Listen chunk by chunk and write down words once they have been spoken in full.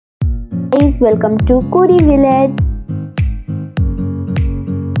guys, welcome to Kuri village.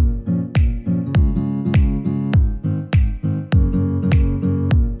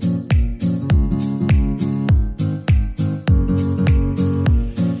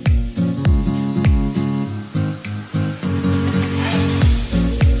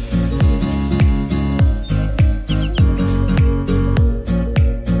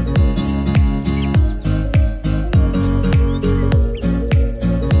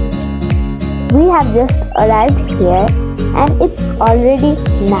 We have just arrived here and it's already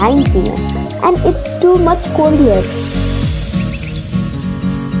 9 p.m. and it's too much cold here.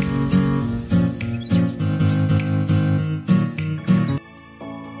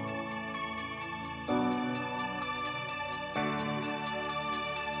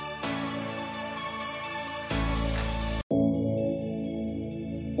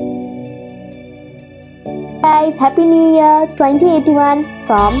 Guys, Happy New Year 2081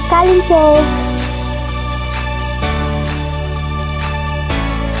 from Kalinchowk.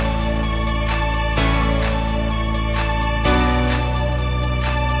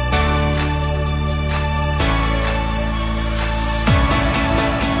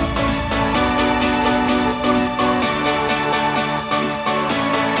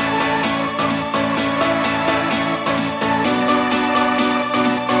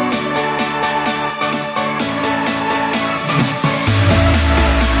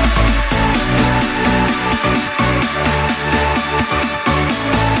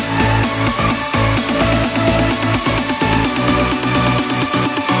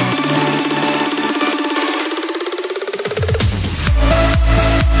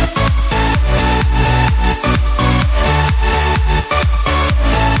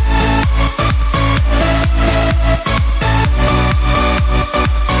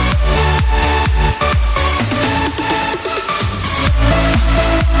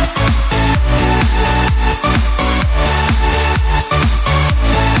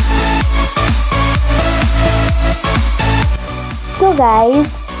 So guys,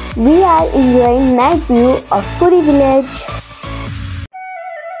 we are enjoying night view of Kuri village.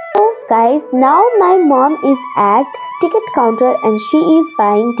 So guys, now my mom is at ticket counter and she is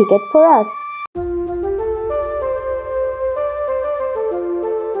buying ticket for us.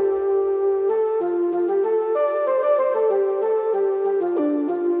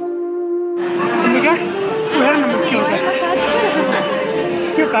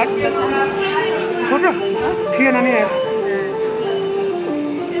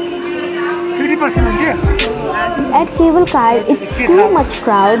 At cable car, it's too much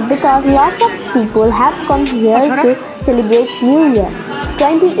crowd because lots of people have come here to celebrate New Year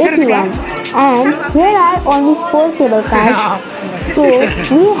 2081, and here are only 4 cable cars, so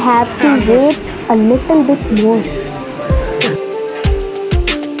we have to wait a little bit more.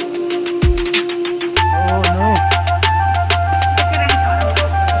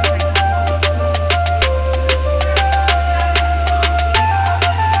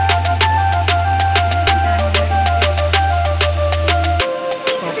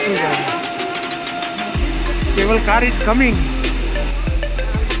 Cable car is coming.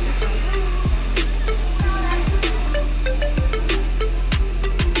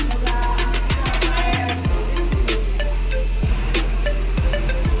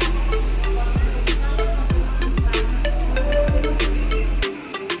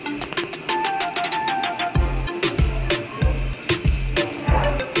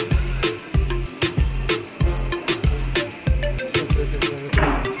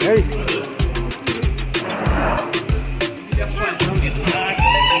 Hey.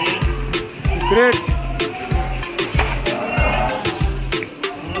 Great.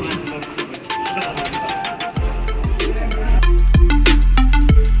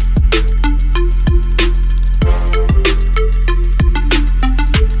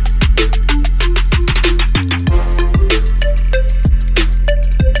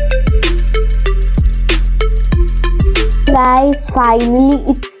 Guys, finally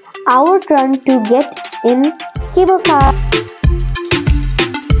it's our turn to get in cable car.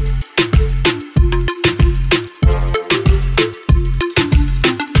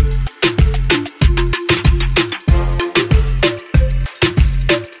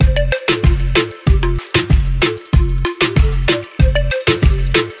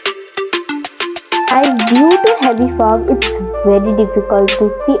 Guys, due to heavy fog, it's very difficult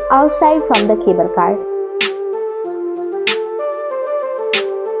to see outside from the cable car.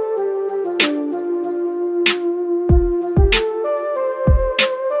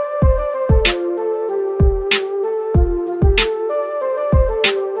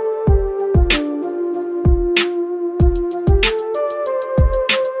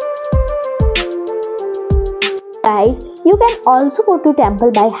 guys, you can also go to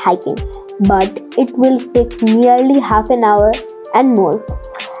temple by hiking, but it will take nearly half an hour and more.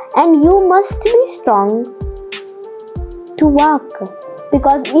 And you must be strong to walk,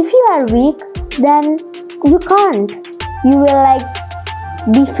 because if you are weak, then you can't. You will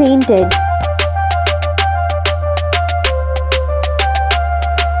be fainted.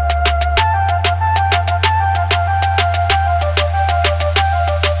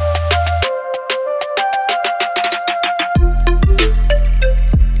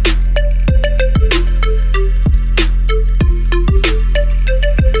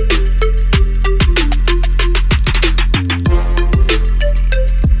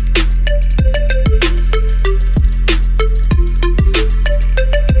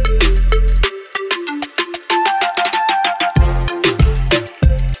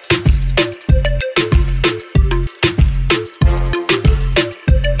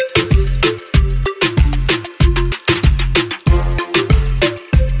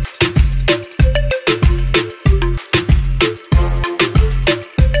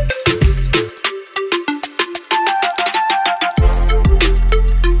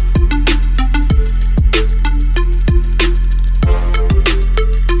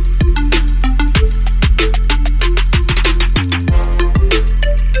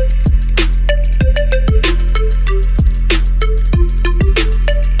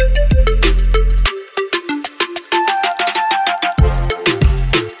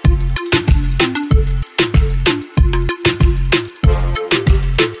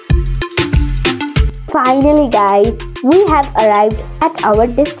 Finally guys, we have arrived at our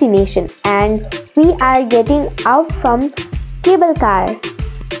destination and we are getting out from cable car.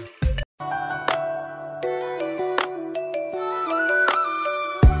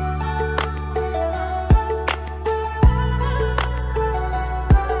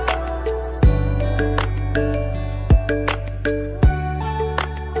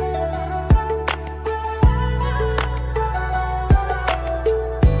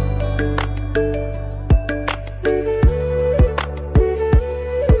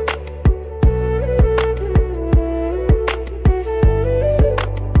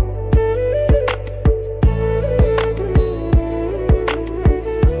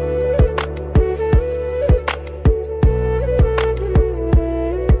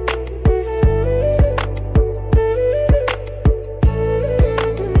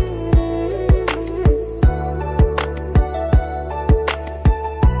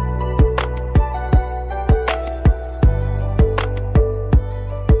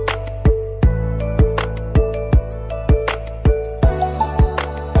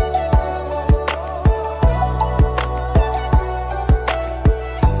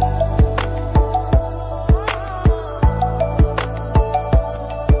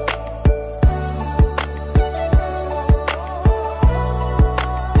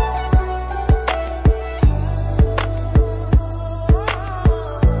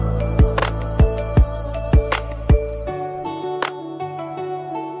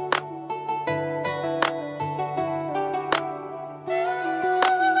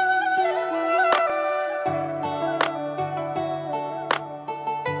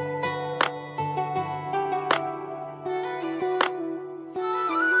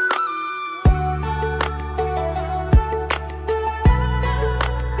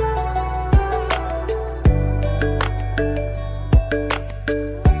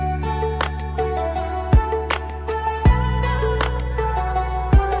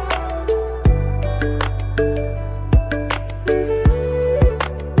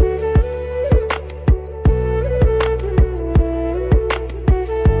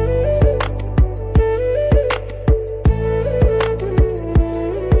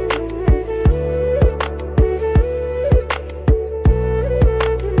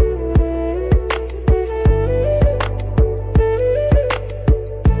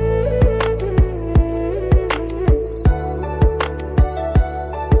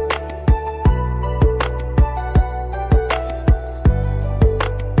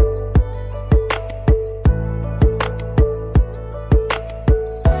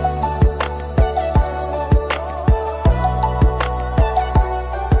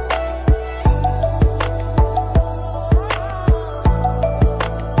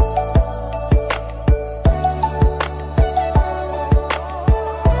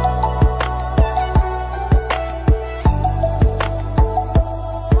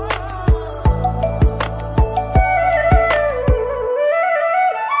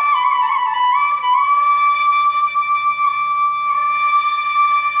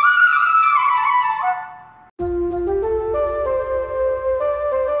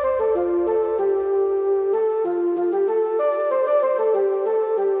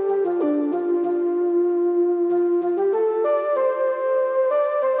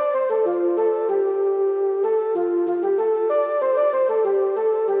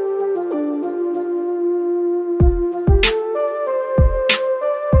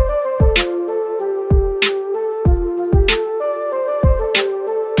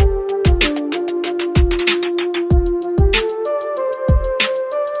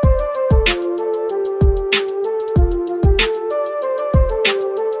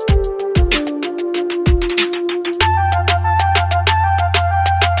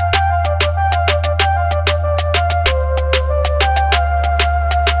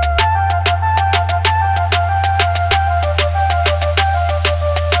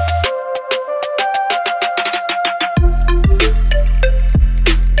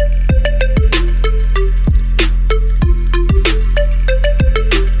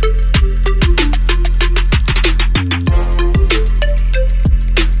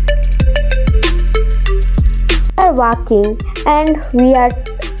 walking and we are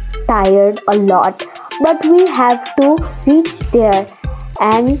tired a lot, but we have to reach there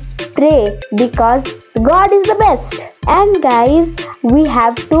and pray because God is the best. And guys, we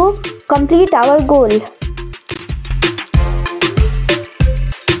have to complete our goal.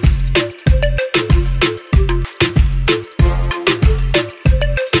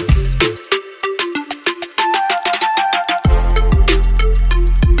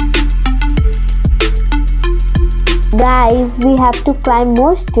 Guys, we have to climb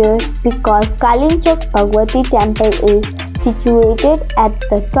more stairs because Kalinchowk Bhagwati Temple is situated at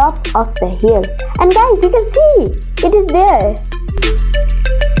the top of the hill. And guys, you can see, it is there.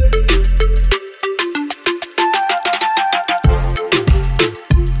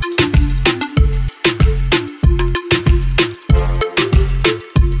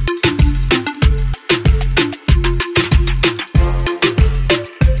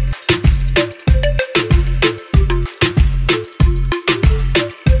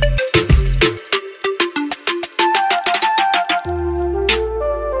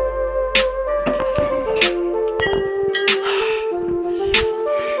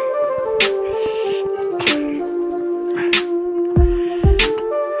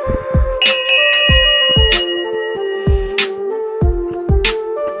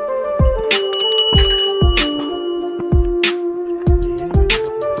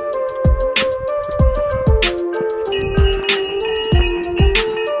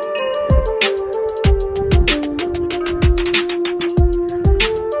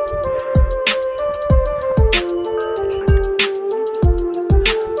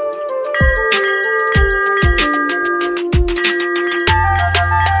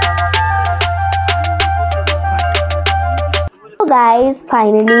 Guys,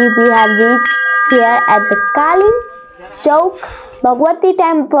 finally we have reached here at the Kalinchowk Bhagwati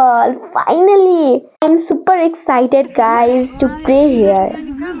Temple. Finally, I'm super excited guys to pray here.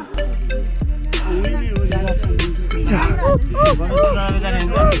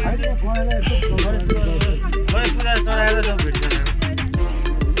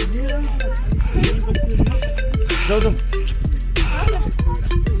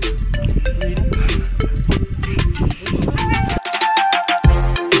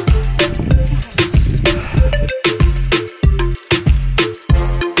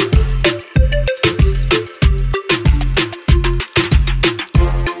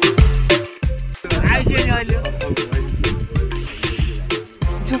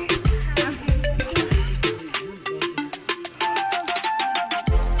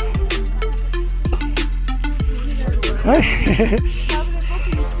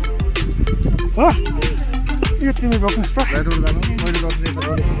 यो तिमी बोक्नुस् त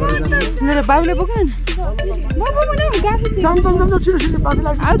मेरो बाबुले बोक्नु म बोक्नु गाडी जम छिटो छिटो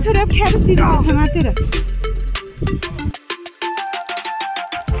बाबुलाई आउ छोरा ख्याप सिरी छ मातेर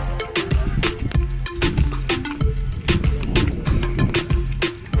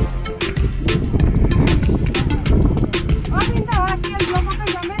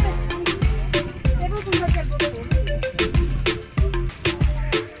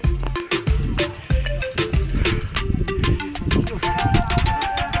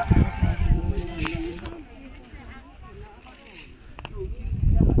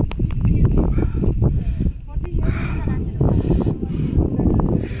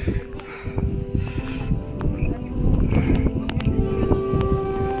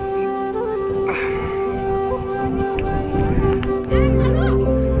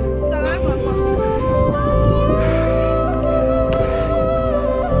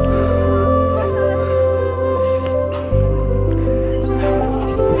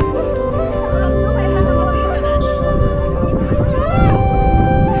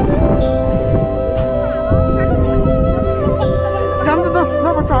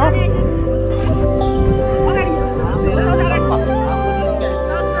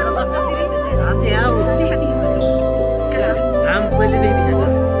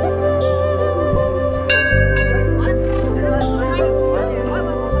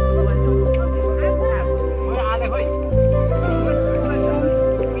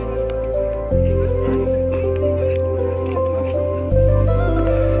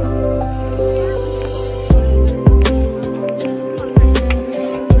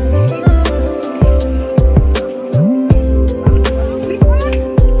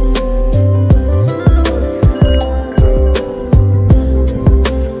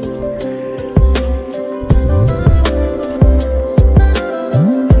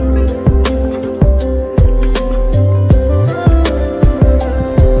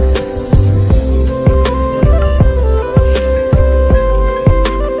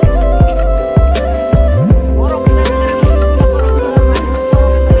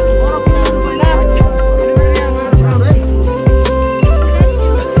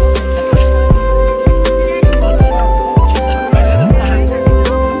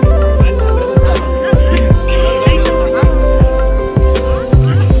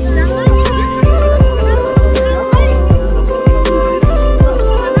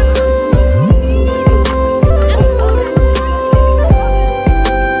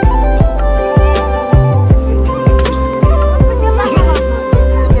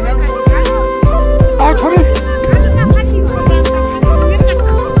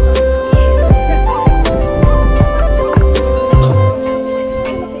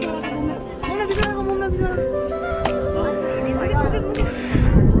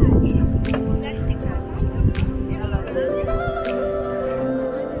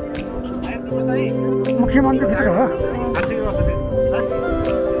मुख्य मन्दिरभित्र हो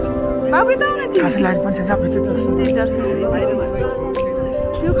बाबु त आउन खास लाइन पनि छ सबै दर्शन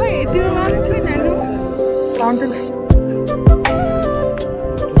यो खै त्यो लानु छैन नि fountain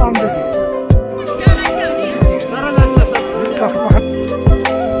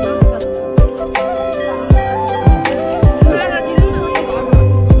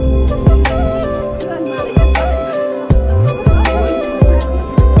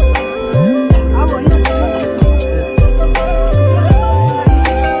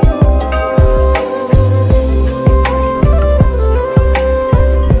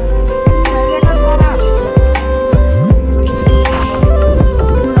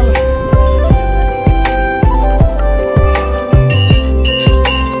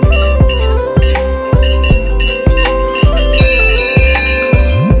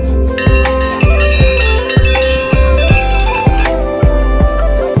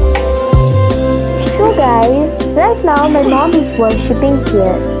Right now my mom is worshipping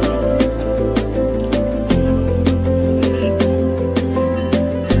here.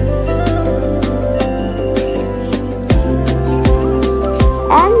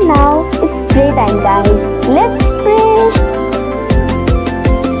 And now it's pray time, guys. Let's pray.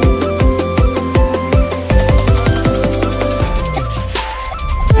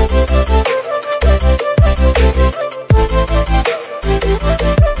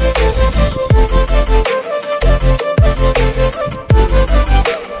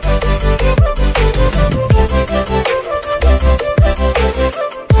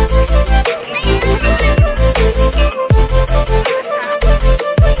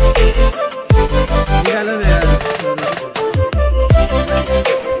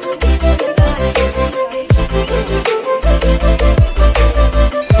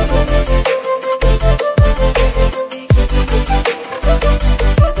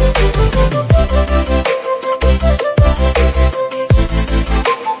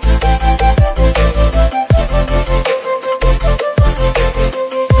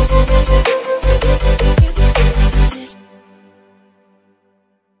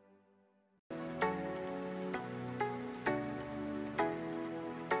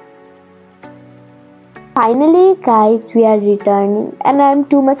 Finally, guys, we are returning and I am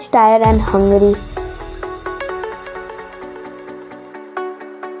too much tired and hungry.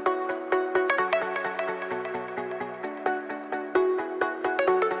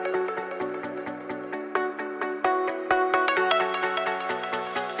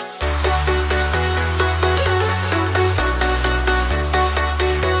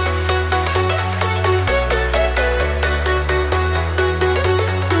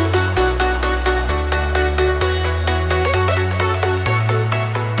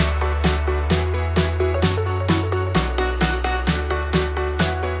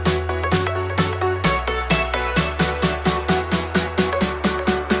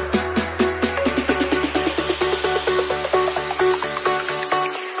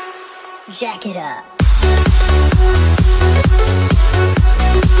 Jack it up.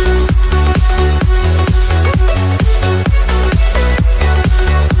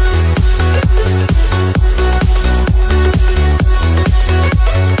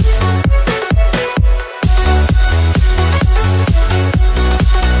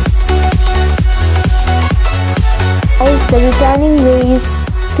 The returning way is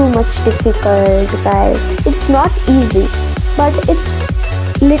too much difficult, guys. It's not easy, but it's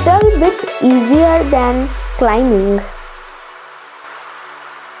little bit easier than climbing.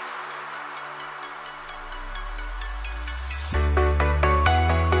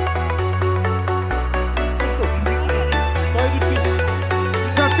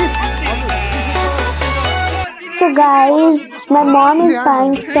 So guys, my mom is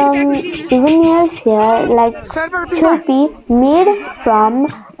buying some souvenirs here like churpi made from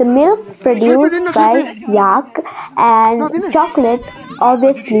the milk produced by yak and chocolate.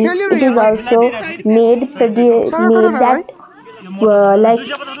 Obviously, it is also made that like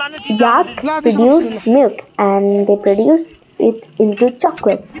yak produce milk and they produce it into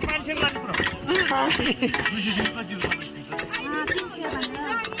chocolates.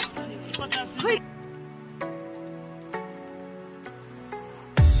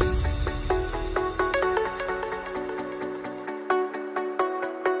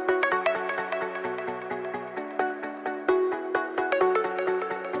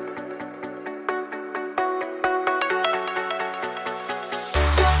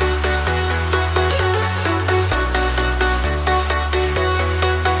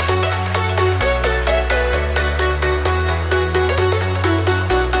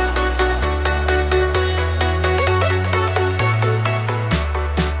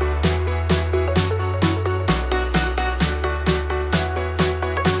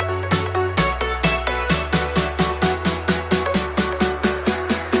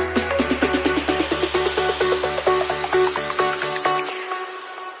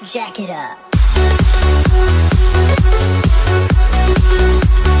 Jack it up.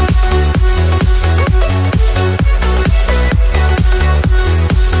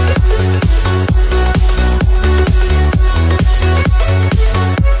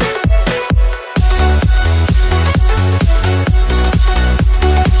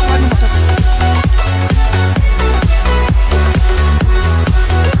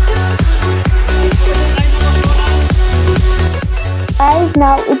 Guys,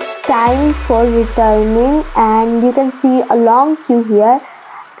 now it's time for returning, and you can see a long queue here,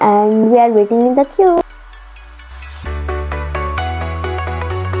 and we are waiting in the queue.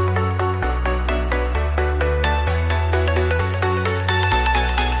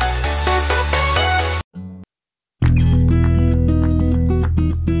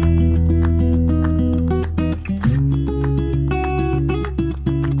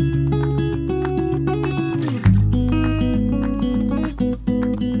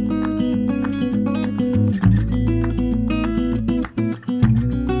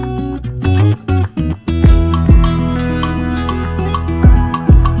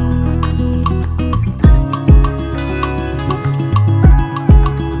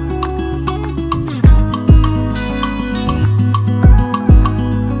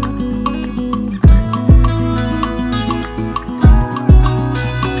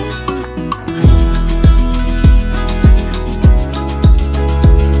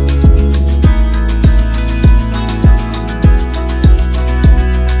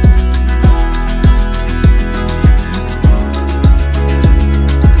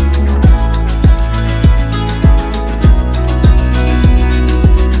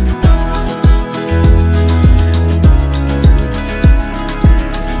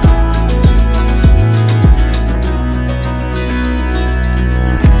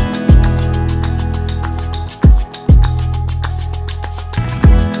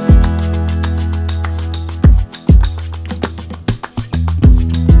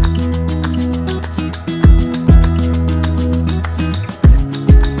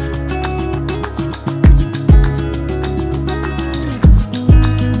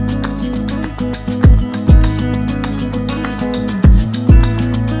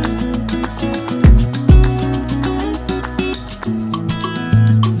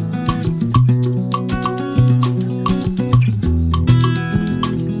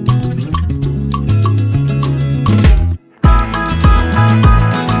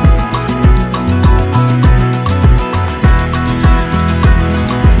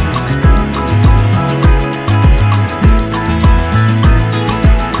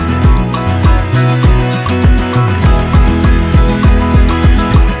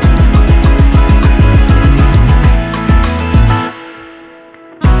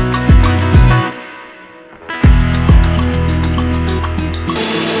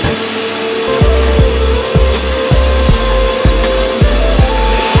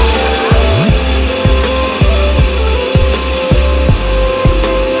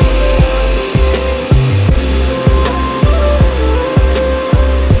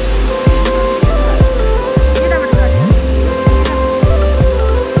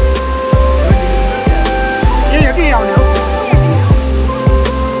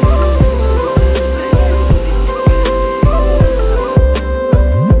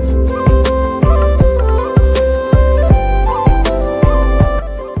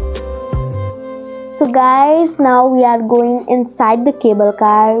 So guys, now we are going inside the cable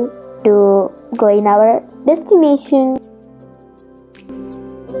car to go in our destination.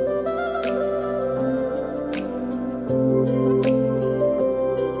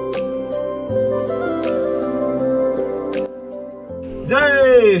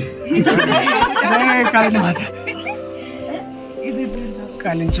 Jai! Jai Kalinchowk!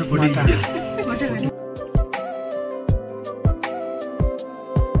 Kalinchowk Bhagwati.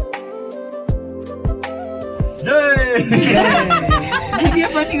 Jai!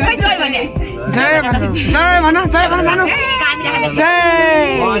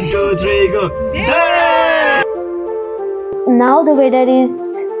 Jai! 1, 2, 3, go! Jai! Now the weather is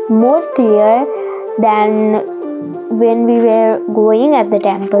more clear than when we were going at the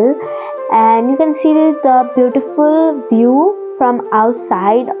temple, and you can see the beautiful view from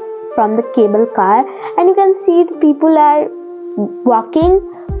outside from the cable car, and you can see the people are walking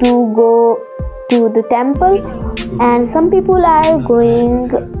to go to the temple, and some people are going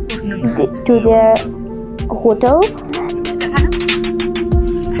to their hotel.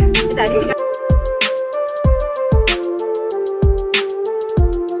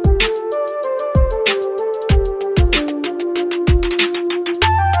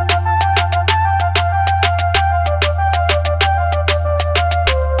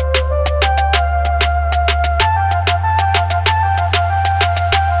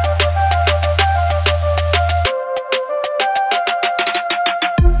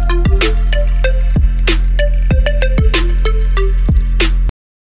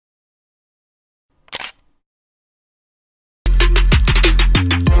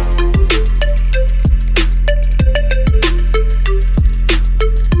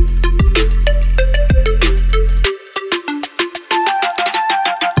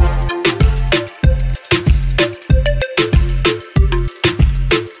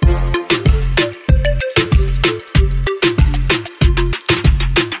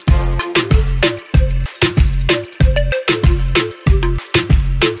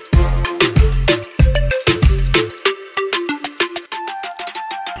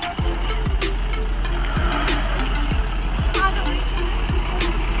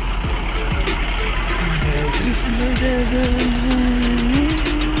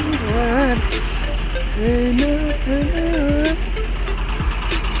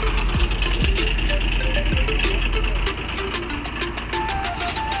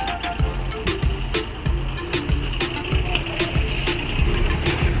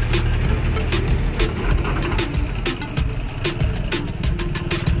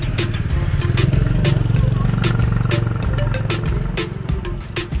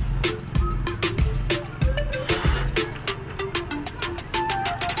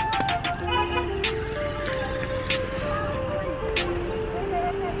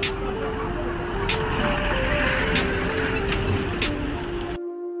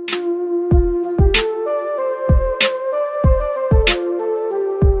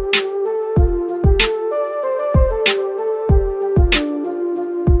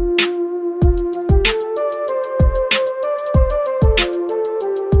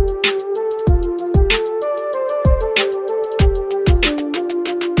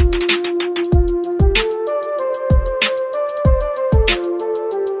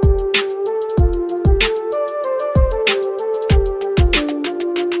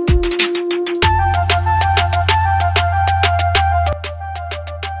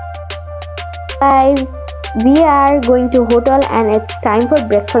 Guys, we are going to hotel and it's time for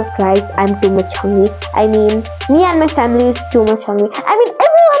breakfast, guys. I'm too much hungry. I mean, me and my family is too much hungry. I mean,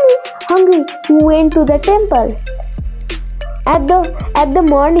 everyone is hungry who went to the temple at the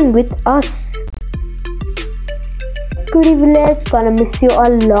morning with us. Kuri village, gonna miss you a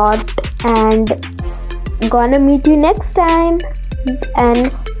lot and gonna meet you next time.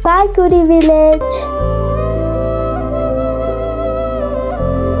 And bye, Kuri village.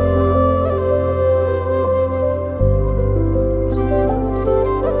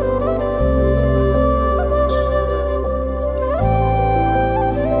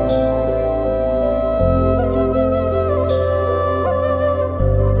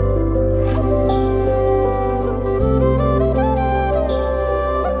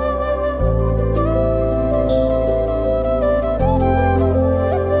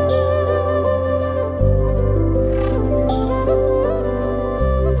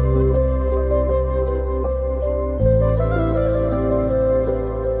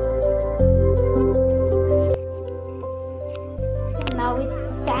 Now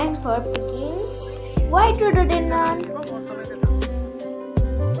it's time for picking white rhododendron.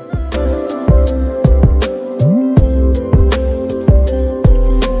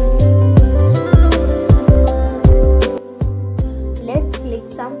 Let's click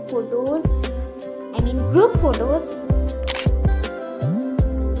some photos. I mean group photos.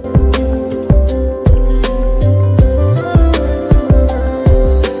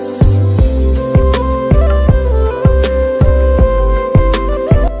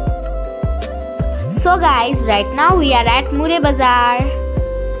 So guys, right now we are at Mure Bazaar.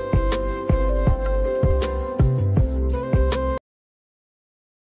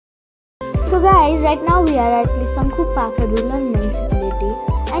 So guys, right now we are at Kalinchowk Bhagwati Municipality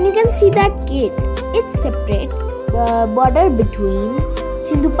and you can see that gate. It's separate the border between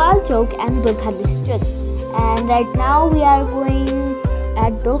Sindhupal Chowk and Dolkha district. And right now we are going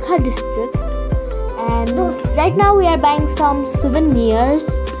at Dolkha district and right now we are buying some souvenirs.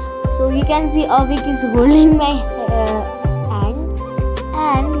 So you can see Avik is holding my hand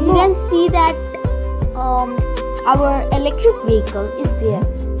and you can see that our electric vehicle is there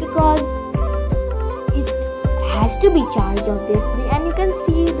because it has to be charged obviously, and you can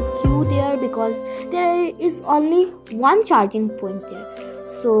see the queue there because there is only one charging point there.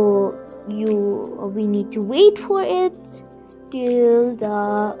 So we need to wait for it till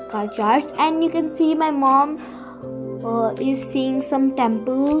the car charges, and you can see my mom is seeing some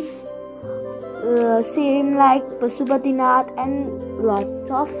temples, same like Pasupatinath and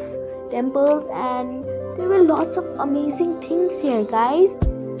lots of temples, and there were lots of amazing things here, guys.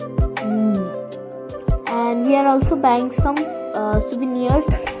 And we are also buying some souvenirs.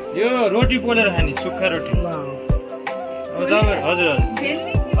 Yo, roti poler khani, sukha roti. Hazur, hazur.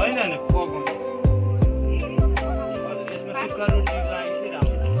 Haina haina, pokon. Hazur, यसमा sukha roti लागि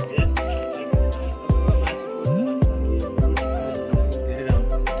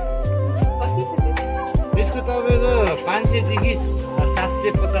यसको तपाईको 500 देखि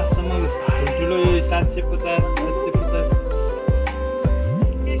 750 सम्म ठुलो यो 750 750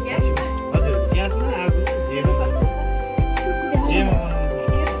 हजुर ग्यासमा आगो जेमा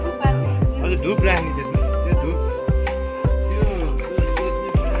हजुर धूप राख्ने त्यसमा त्यो धूप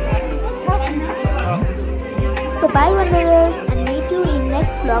So bye wanderers, and meet you in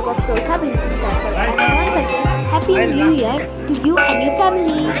next vlog of Dolkha Temple. And once again, Happy New Year to you and your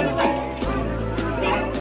family.